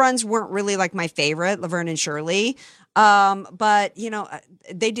 Those reruns weren't really like my favorite, Laverne and Shirley. But you know,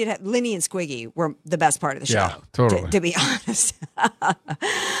 they did have Linny and Squiggy were the best part of the show. Yeah, totally. To be honest.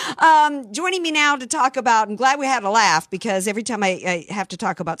 Joining me now to talk about, I'm glad we had a laugh because every time I have to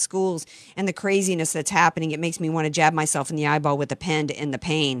talk about schools and the craziness that's happening, it makes me want to jab myself in the eyeball with a pen to end the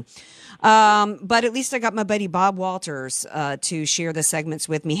pain. But at least I got my buddy Bob Walters to share the segments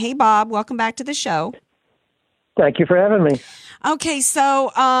with me. Hey, Bob, welcome back to the show. Thank you for having me. Okay, so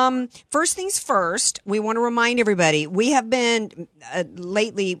first things first, we want to remind everybody, we have been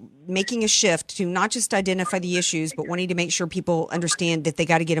lately making a shift to not just identify the issues, but wanting to make sure people understand that they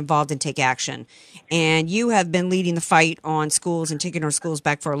got to get involved and take action. And you have been leading the fight on schools and taking our schools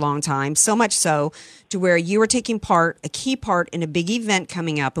back for a long time, so much so to where you are taking part, a key part in a big event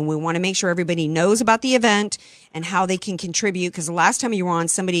coming up. And we want to make sure everybody knows about the event and how they can contribute. Because the last time you were on,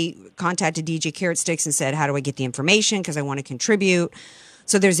 somebody contacted DJ Carrot Sticks and said, how do I get the information? Because I want to contribute.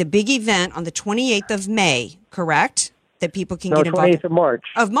 So there's a big event on the 28th of May, correct? That people can get involved. 28th of March.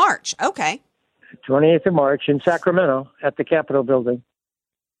 Of March, okay. 28th of March in Sacramento at the Capitol building.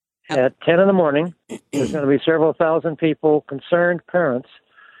 At 10 in the morning, there's going to be several thousand people, concerned parents,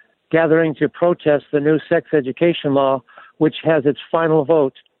 gathering to protest the new sex education law, which has its final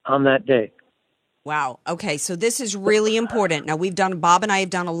vote on that day. Wow. Okay. So this is really important. Now Bob and I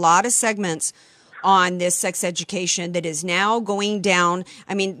have done a lot of segments on this sex education that is now going down.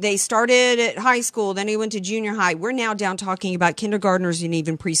 I mean, they started at high school, then they went to junior high. We're now down talking about kindergartners and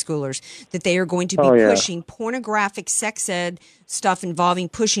even preschoolers, that they are going to be pushing pornographic sex ed stuff involving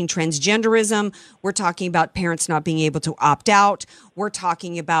pushing transgenderism. We're talking about parents not being able to opt out. We're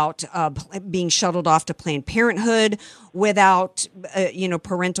talking about being shuttled off to Planned Parenthood without,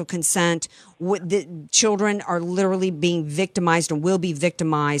 parental consent. The children are literally being victimized and will be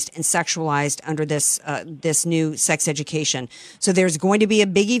victimized and sexualized under this new sex education. So there's going to be a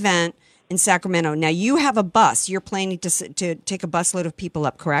big event in Sacramento. Now you have a bus. You're planning to take a busload of people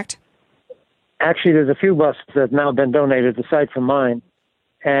up, correct? Actually, there's a few buses that have now been donated aside from mine,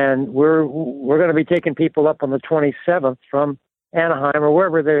 and we're going to be taking people up on the 27th from Anaheim or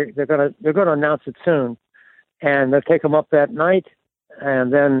wherever they're going to announce it soon, and they'll take them up that night,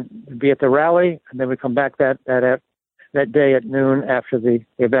 and then be at the rally, and then we come back that day at noon after the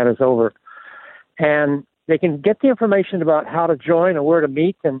event is over, and they can get the information about how to join and where to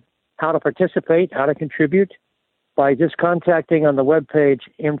meet and how to participate, how to contribute, by just contacting on the webpage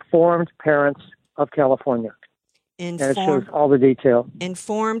Informed Parents of California. And it shows all the detail.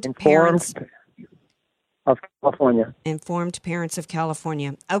 Informed Parents of California. Informed Parents of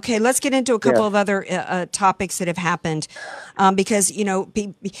California. Okay, let's get into a couple of other topics that have happened because,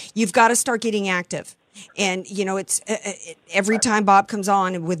 you've got to start getting active. And, it's every time Bob comes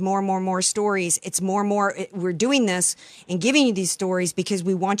on with more and more stories, it's more and more. We're doing this and giving you these stories because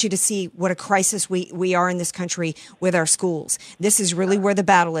we want you to see what a crisis we are in this country with our schools. This is really where the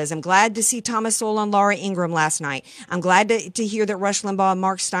battle is. I'm glad to see Thomas Sowell and Laura Ingraham last night. I'm glad to hear that Rush Limbaugh and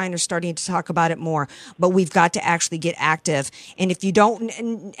Mark Stein are starting to talk about it more. But we've got to actually get active. And if you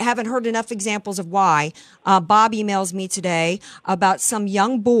haven't heard enough examples of why, Bob emails me today about some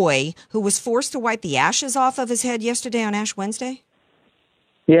young boy who was forced to wipe the ashes off of his head yesterday on Ash Wednesday?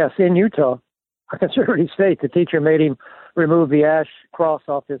 Yes, in Utah, a conservative state, the teacher made him remove the ash cross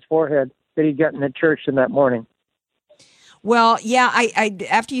off his forehead that he'd gotten at church in that morning. Well, yeah, I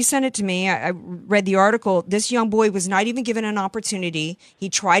after you sent it to me, I read the article. This young boy was not even given an opportunity. He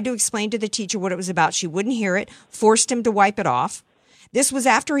tried to explain to the teacher what it was about. She wouldn't hear it, forced him to wipe it off. This was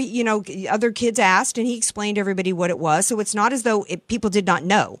after, other kids asked, and he explained to everybody what it was. So it's not as though people did not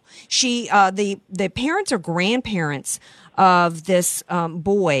know. The parents or grandparents of this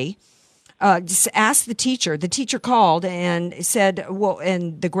boy just asked the teacher. The teacher called and said,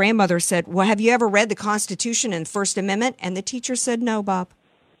 and the grandmother said, well, have you ever read the Constitution and First Amendment? And the teacher said, no, Bob.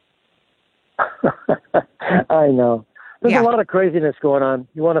 I know. There's a lot of craziness going on.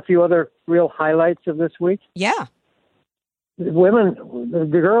 You want a few other real highlights of this week? Yeah. The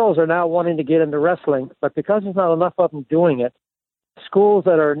girls are now wanting to get into wrestling, but because there's not enough of them doing it, schools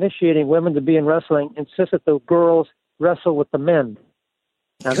that are initiating women to be in wrestling insist that the girls wrestle with the men.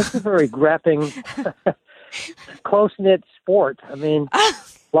 Now, this is a very grappling, close-knit sport. I mean, a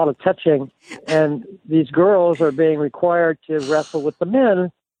lot of touching, and these girls are being required to wrestle with the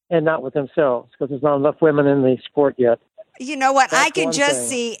men and not with themselves because there's not enough women in the sport yet. You know what? That's I can just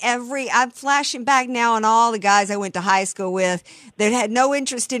see I'm flashing back now on all the guys I went to high school with that had no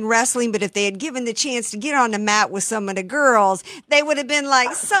interest in wrestling, but if they had given the chance to get on the mat with some of the girls, they would have been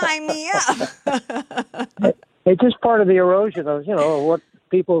like, sign me up. It's just part of the erosion of, what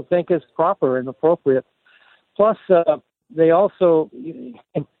people think is proper and appropriate. Plus, they also,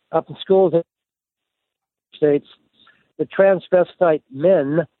 up in schools in states, the transvestite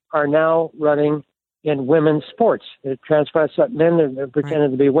men are now running in women's sports. The transvestite men are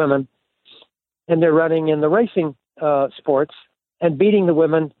pretending to be women, and they're running in the racing sports and beating the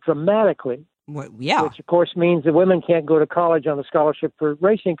women dramatically. Yeah. Which, of course, means the women can't go to college on a scholarship for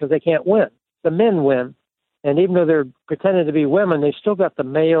racing because they can't win. The men win. And even though they're pretending to be women, they still got the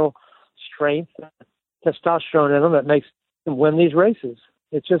male strength, testosterone in them that makes them win these races.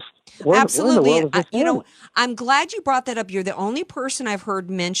 It's just absolutely. I'm glad you brought that up. You're the only person I've heard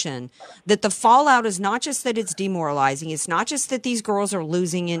mention that the fallout is not just that it's demoralizing. It's not just that these girls are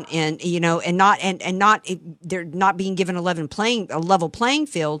losing they're not being given a level playing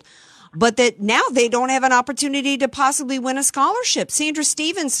field, but that now they don't have an opportunity to possibly win a scholarship. Sandra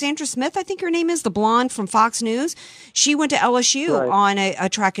Smith, I think her name is, the blonde from Fox News. She went to LSU on a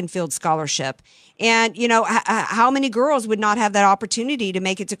track and field scholarship. And, how many girls would not have that opportunity to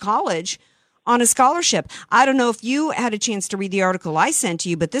make it to college on a scholarship. I don't know if you had a chance to read the article I sent to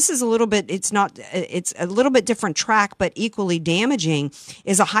you, but this is a little bit, it's a little bit different track, but equally damaging.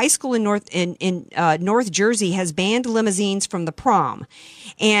 Is a high school in North Jersey has banned limousines from the prom.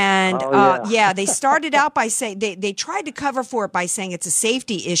 And they started out by saying they tried to cover for it by saying it's a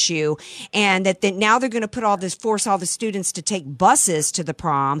safety issue, and that now they're going to force all the students to take buses to the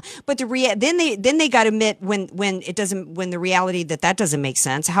prom. But then they got to admit when the reality that doesn't make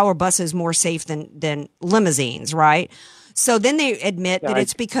sense. How are buses more safe than limousines, right? So then they admit that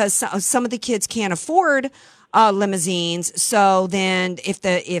it's because some of the kids can't afford limousines. So then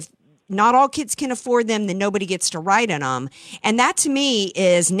if not all kids can afford them, then nobody gets to ride in them. And that to me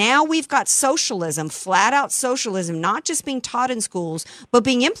is now we've got socialism, flat out socialism, not just being taught in schools, but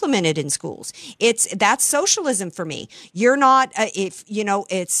being implemented in schools. That's socialism for me. You're not,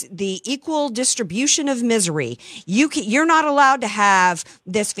 it's the equal distribution of misery. You're not allowed to have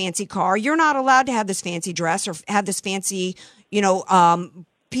this fancy car. You're not allowed to have this fancy dress or have this fancy,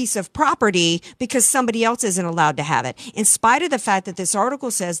 piece of property because somebody else isn't allowed to have it. In spite of the fact that this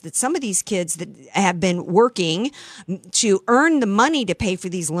article says that some of these kids that have been working to earn the money to pay for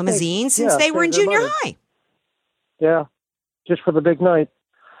these limousines since they were in junior high. Yeah, just for the big night.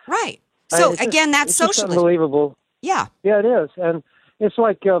 Right. So again, that's socialism. Unbelievable. Yeah. Yeah, it is. And it's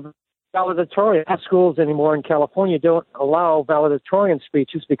like valedictorian schools anymore in California don't allow valedictorian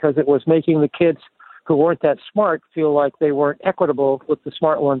speeches because it was making the kids who weren't that smart feel like they weren't equitable with the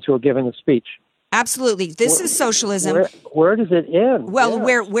smart ones who were giving the speech. Absolutely. This is socialism. Where does it end? Well,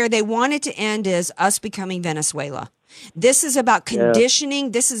 where they want it to end is us becoming Venezuela. This is about conditioning.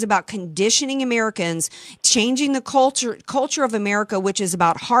 Yeah. This is about conditioning Americans, changing the culture of America, which is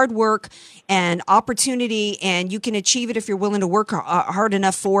about hard work and opportunity. And you can achieve it if you're willing to work hard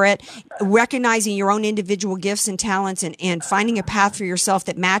enough for it, recognizing your own individual gifts and talents and finding a path for yourself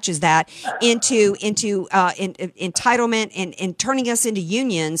that matches that into entitlement and turning us into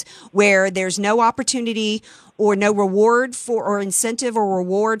unions where there's no opportunity or no reward for, or incentive or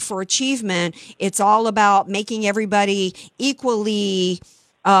reward for achievement. It's all about making everybody equally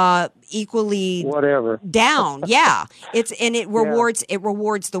whatever down. Yeah. It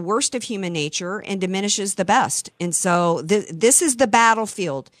rewards the worst of human nature and diminishes the best. And so this is the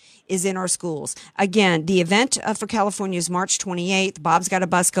battlefield is in our schools. Again, the event for California is March 28th. Bob's got a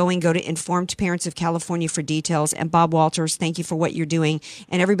bus going. Go to Informed Parents of California for details. And Bob Walters, thank you for what you're doing.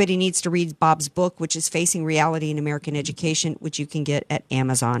 And everybody needs to read Bob's book, which is Facing Reality in American Education, which you can get at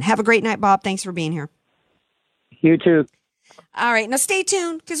Amazon. Have a great night, Bob. Thanks for being here. You too. All right. Now stay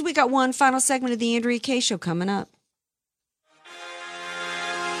tuned because we got one final segment of the Andrea Kaye Show coming up.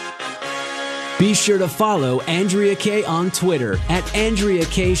 Be sure to follow Andrea Kaye on Twitter at Andrea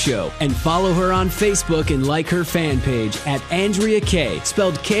Kaye Show and follow her on Facebook and like her fan page at Andrea Kaye,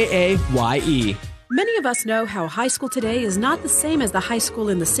 spelled Kaye. Many of us know how high school today is not the same as the high school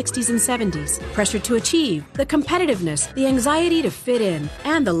in the 60s and 70s. Pressure to achieve, the competitiveness, the anxiety to fit in,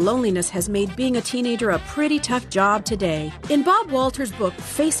 and the loneliness has made being a teenager a pretty tough job today. In Bob Walters' book,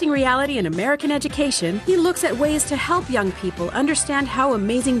 Facing Reality in American Education, he looks at ways to help young people understand how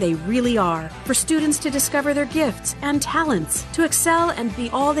amazing they really are, for students to discover their gifts and talents, to excel and be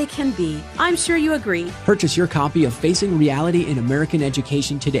all they can be. I'm sure you agree. Purchase your copy of Facing Reality in American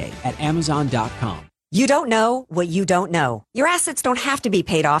Education today at Amazon.com. You don't know what you don't know. Your assets don't have to be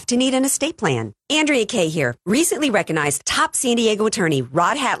paid off to need an estate plan. Andrea Kaye here. Recently recognized top San Diego attorney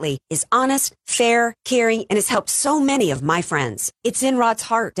Rod Hatley is honest, fair, caring, and has helped so many of my friends. It's in Rod's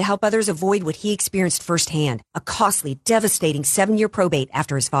heart to help others avoid what he experienced firsthand, a costly, devastating 7-year probate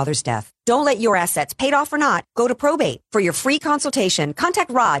after his father's death. Don't let your assets, paid off or not, go to probate. For your free consultation,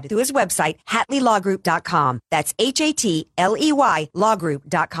 contact Rod through his website, HatleyLawGroup.com. That's HATLEY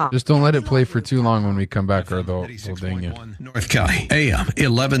lawgroup.com. Just don't let it play for too long when we come back or they'll ding you. North County, AM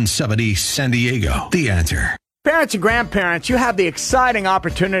 1170 San Diego. The Answer. Parents and grandparents, you have the exciting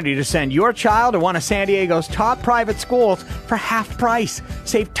opportunity to send your child to one of San Diego's top private schools for half price.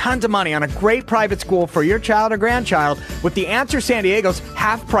 Save tons of money on a great private school for your child or grandchild with the Answer San Diego's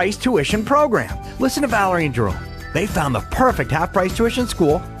half-price tuition program. Listen to Valerie and Jerome. They found the perfect half-price tuition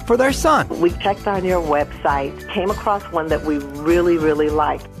school for their son. We checked on your website, came across one that we really, really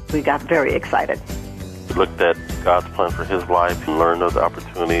liked. We got very excited. We looked at God's plan for his life and learned of the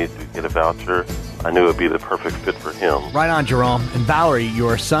opportunity to get a voucher. I knew it would be the perfect fit for him. Right on, Jerome. And Valerie,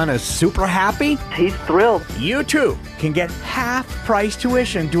 your son is super happy? He's thrilled. You, too, can get half-price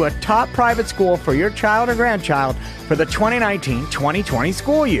tuition to a top private school for your child or grandchild for the 2019-2020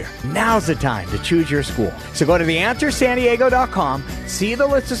 school year. Now's the time to choose your school. So go to theanswersandiego.com, see the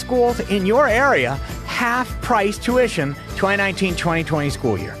list of schools in your area, half-price tuition, 2019-2020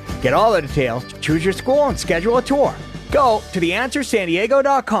 school year. Get all the details, choose your school, and schedule a tour. Go to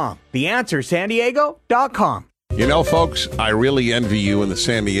theanswersandiego.com. Theanswersandiego.com. You know, folks, I really envy you in the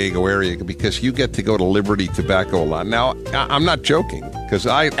San Diego area because you get to go to Liberty Tobacco a lot. Now, I'm not joking, because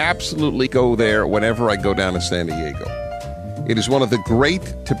I absolutely go there whenever I go down to San Diego. It is one of the great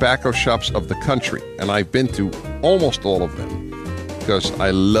tobacco shops of the country, and I've been to almost all of them because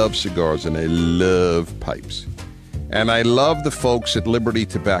I love cigars and I love pipes. And I love the folks at Liberty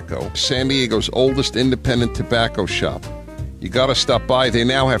Tobacco, San Diego's oldest independent tobacco shop. You got to stop by. They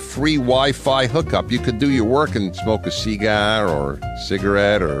now have free Wi-Fi hookup. You could do your work and smoke a cigar or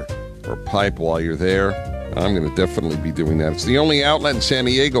cigarette or pipe while you're there. I'm going to definitely be doing that. It's the only outlet in San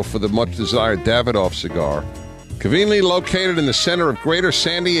Diego for the much-desired Davidoff cigar. Conveniently located in the center of Greater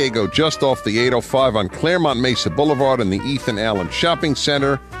San Diego, just off the 805 on Claremont Mesa Boulevard in the Ethan Allen Shopping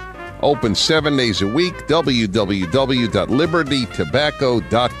Center. Open 7 days a week.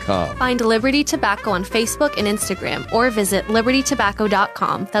 www.libertytobacco.com. Find Liberty Tobacco on Facebook and Instagram or visit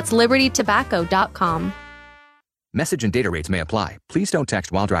libertytobacco.com. That's libertytobacco.com. Message and data rates may apply. Please don't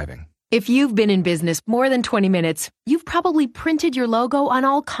text while driving. If you've been in business more than 20 minutes, you've probably printed your logo on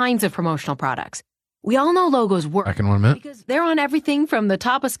all kinds of promotional products. We all know logos work. Back in 1 minute. Because they're on everything from the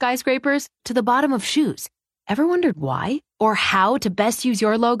top of skyscrapers to the bottom of shoes. Ever wondered why or how to best use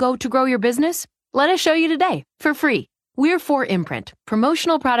your logo to grow your business? Let us show you today for free. We're 4imprint,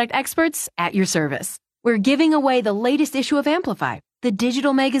 promotional product experts at your service. We're giving away the latest issue of Amplify, the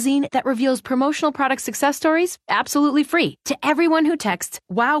digital magazine that reveals promotional product success stories absolutely free to everyone who texts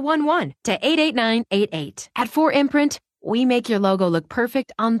WOW11 to 88988. At 4imprint, we make your logo look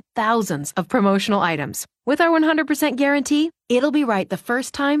perfect on thousands of promotional items. With our 100% guarantee, it'll be right the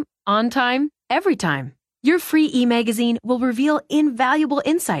first time, on time, every time. Your free e-magazine will reveal invaluable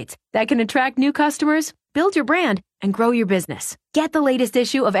insights that can attract new customers, build your brand, and grow your business. Get the latest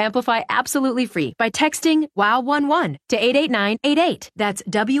issue of Amplify absolutely free by texting WOW11 to 88988. That's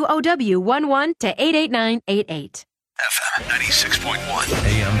WOW11 to 88988. FM 96.1,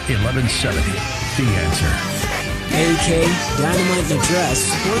 AM 1170. The Answer. AK, Dynamite in a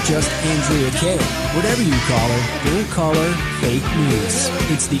dress, or just Andrea Kaye. Whatever you call her, don't call her fake news.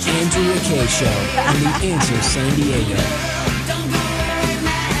 It's the Andrea Kaye Show on The Answer San Diego.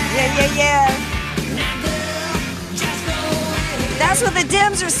 Yeah. That's what the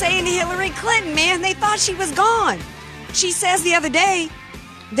Dems are saying to Hillary Clinton, man. They thought she was gone. She says the other day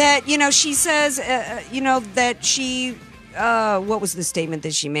that, that she... what was the statement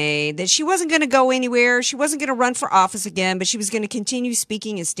that she made? That she wasn't going to go anywhere. She wasn't going to run for office again, but she was going to continue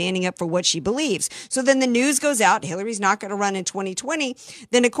speaking and standing up for what she believes. So then the news goes out. Hillary's not going to run in 2020.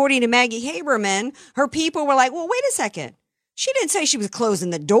 Then according to Maggie Haberman, her people were like, well, wait a second. She didn't say she was closing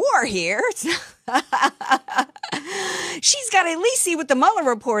the door here. She's got to at least see what the Mueller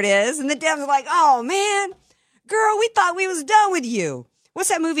report is. And the Dems are like, oh, man, girl, we thought we was done with you. What's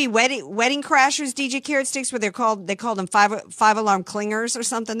that movie, Wedding Crashers, DJ Carrot Sticks, where they called them five alarm clingers or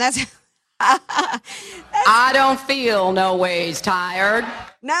something? That's I don't feel no ways tired.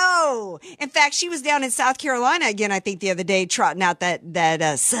 No. In fact, she was down in South Carolina again, I think, the other day, trotting out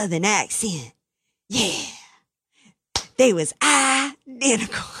that Southern accent. Yeah. They was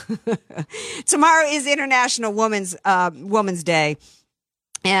identical. Tomorrow is International Women's Day.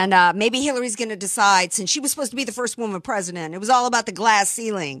 And maybe Hillary's going to decide, since she was supposed to be the first woman president, it was all about the glass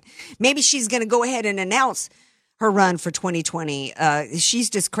ceiling. Maybe she's going to go ahead and announce her run for 2020.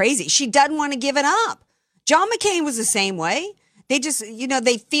 She's just crazy. She doesn't want to give it up. John McCain was the same way. They just,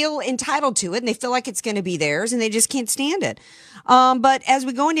 they feel entitled to it and they feel like it's going to be theirs and they just can't stand it. But as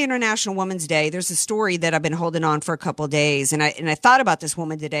we go into International Women's Day, there's a story that I've been holding on for a couple of days. And I thought about this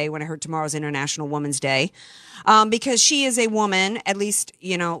woman today when I heard tomorrow's International Women's Day. Because she is a woman, at least,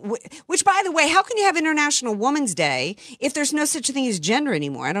 which, by the way, how can you have International Women's Day if there's no such thing as gender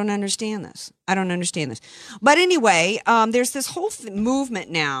anymore? I don't understand this. But anyway, there's this whole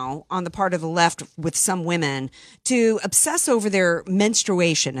movement now on the part of the left with some women to obsess over their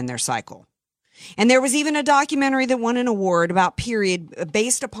menstruation and their cycle. And there was even a documentary that won an award about period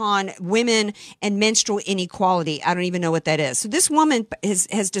based upon women and menstrual inequality. I don't even know what that is. So this woman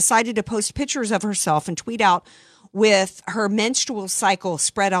has decided to post pictures of herself and tweet out with her menstrual cycle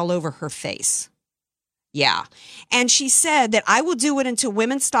spread all over her face. Yeah. And she said that I will do it until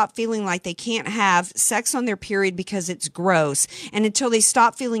women stop feeling like they can't have sex on their period because it's gross, and until they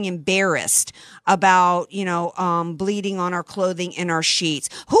stop feeling embarrassed about, bleeding on our clothing and our sheets.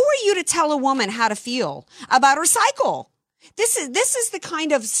 Who are you to tell a woman how to feel about her cycle? This is the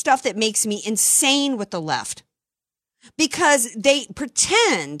kind of stuff that makes me insane with the left. because they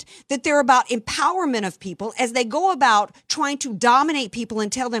pretend that they're about empowerment of people as they go about trying to dominate people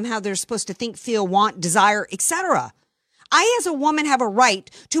and tell them how they're supposed to think, feel, want, desire, etc. I, as a woman, have a right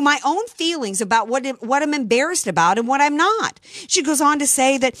to my own feelings about what I'm embarrassed about and what I'm not. She goes on to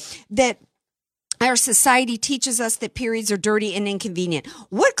say that our society teaches us that periods are dirty and inconvenient.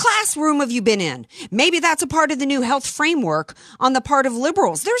 What classroom have you been in? Maybe that's a part of the new health framework on the part of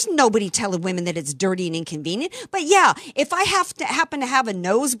liberals. There's nobody telling women that it's dirty and inconvenient. But yeah, if I happen to have a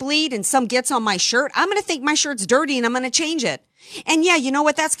nosebleed and some gets on my shirt, I'm going to think my shirt's dirty and I'm going to change it. And yeah, you know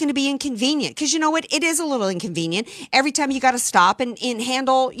what? That's going to be inconvenient because you know what? It is a little inconvenient every time you got to stop and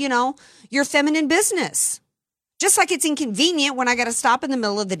handle, your feminine business. Just like it's inconvenient when I got to stop in the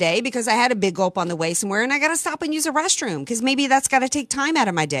middle of the day because I had a big gulp on the way somewhere and I got to stop and use a restroom because maybe that's got to take time out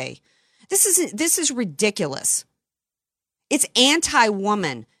of my day. This is ridiculous. It's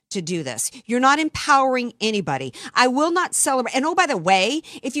anti-woman to do this. You're not empowering anybody. I will not celebrate. And oh, by the way,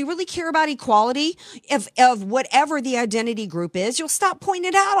 if you really care about equality of whatever the identity group is, you'll stop pointing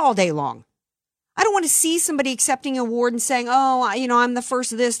it out all day long. I don't want to see somebody accepting an award and saying, oh, I'm the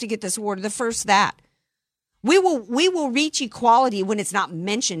first this to get this award, or the first that. We will reach equality when it's not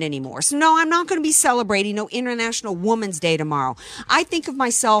mentioned anymore. So no, I'm not going to be celebrating no International Women's Day tomorrow. I think of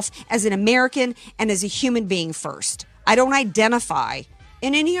myself as an American and as a human being first. I don't identify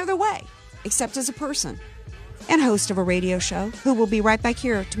in any other way except as a person and host of a radio show who will be right back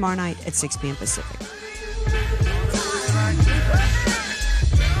here tomorrow night at 6 p.m. Pacific.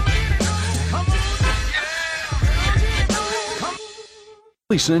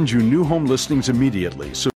 Send you new home listings immediately. So